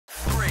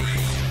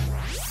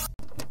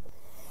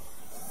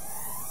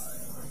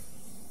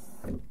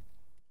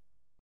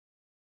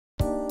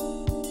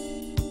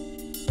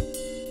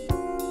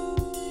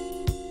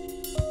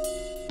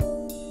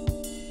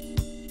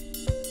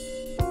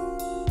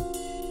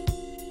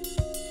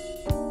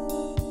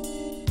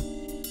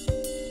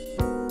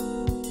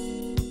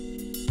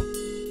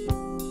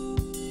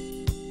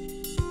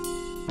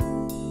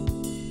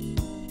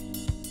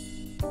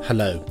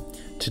Hello,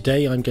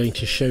 today I'm going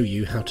to show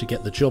you how to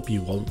get the job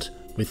you want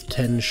with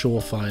 10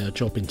 surefire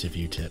job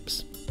interview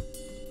tips.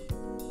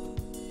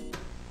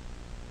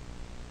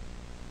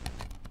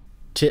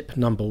 Tip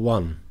number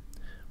 1.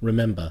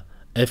 Remember,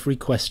 every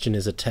question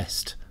is a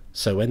test,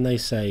 so when they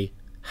say,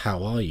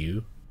 "How are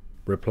you?"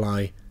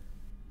 reply,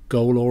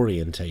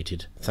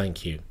 "Goal-orientated,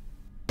 thank you."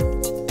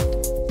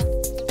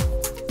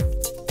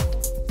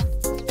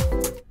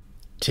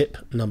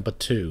 Tip number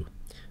 2.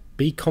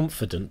 Be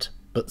confident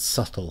but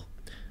subtle.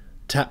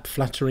 Tap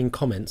flattering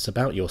comments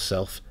about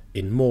yourself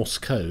in Morse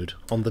code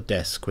on the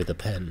desk with a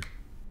pen.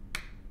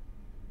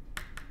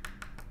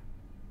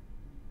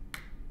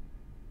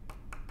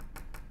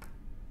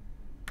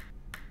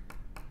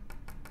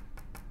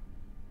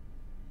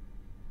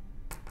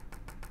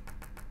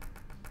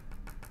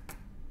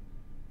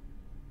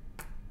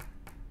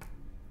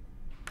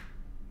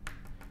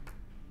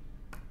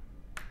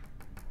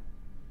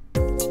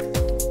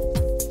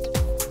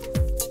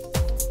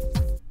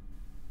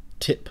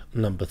 Tip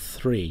number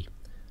 3.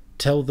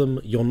 Tell them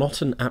you're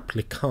not an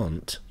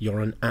applicant, you're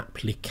an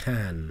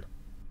applican.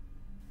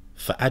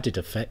 For added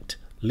effect,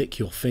 lick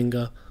your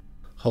finger,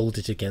 hold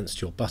it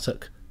against your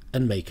buttock,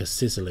 and make a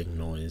sizzling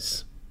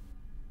noise.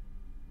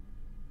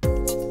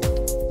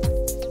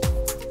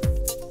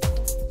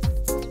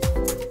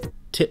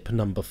 Tip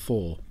number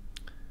 4.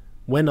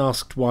 When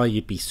asked why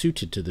you'd be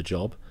suited to the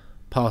job,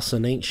 pass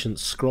an ancient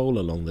scroll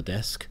along the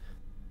desk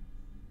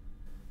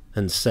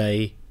and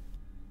say,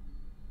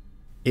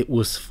 "It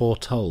was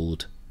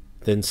foretold,"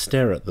 then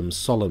stare at them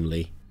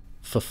solemnly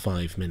for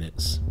 5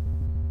 minutes.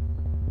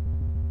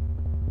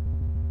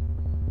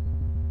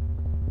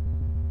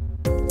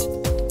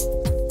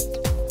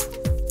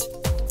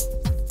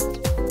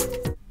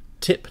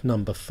 Tip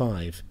number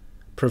 5.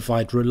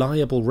 Provide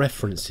reliable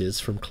references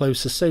from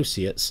close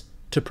associates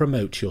to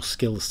promote your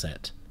skill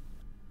set.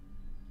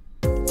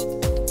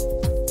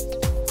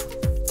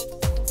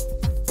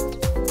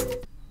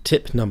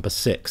 Tip number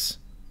 6.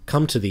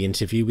 Come to the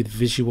interview with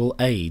visual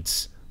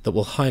aids that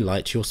will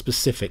highlight your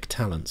specific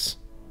talents.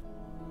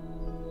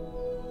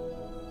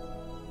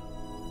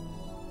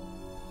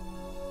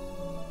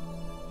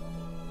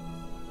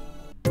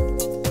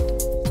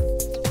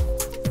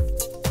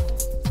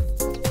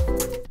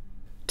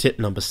 Tip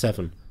number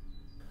 7.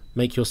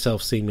 Make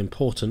yourself seem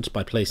important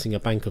by placing a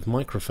bank of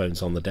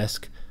microphones on the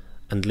desk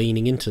and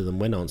leaning into them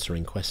when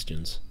answering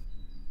questions.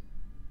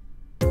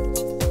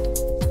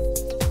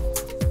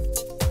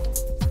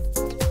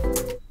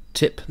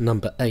 Tip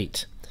number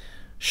 8.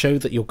 Show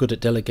that you're good at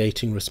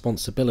delegating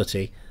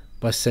responsibility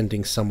by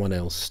sending someone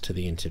else to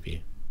the interview.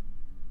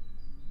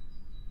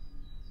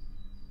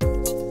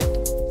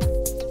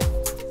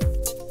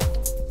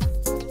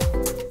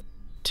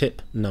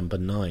 Tip number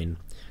 9.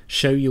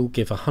 Show you'll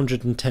give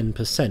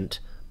 110%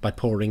 by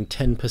pouring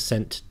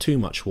 10% too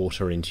much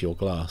water into your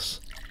glass.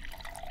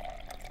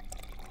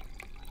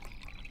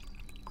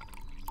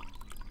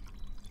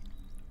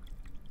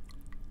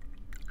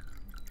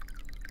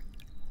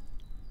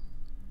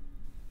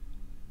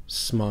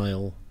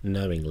 Smile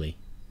knowingly.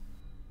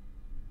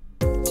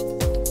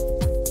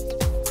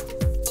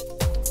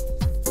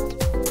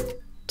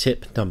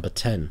 Tip number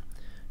 10.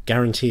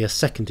 Guarantee a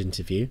second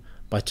interview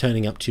by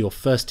turning up to your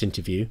first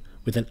interview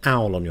with an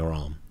owl on your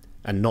arm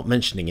and not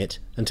mentioning it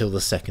until the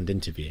second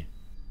interview.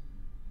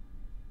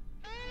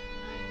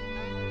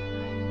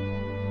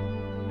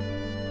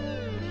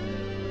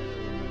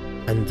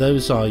 And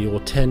those are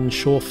your 10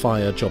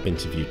 surefire job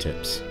interview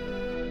tips.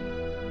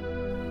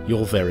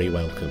 You're very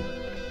welcome.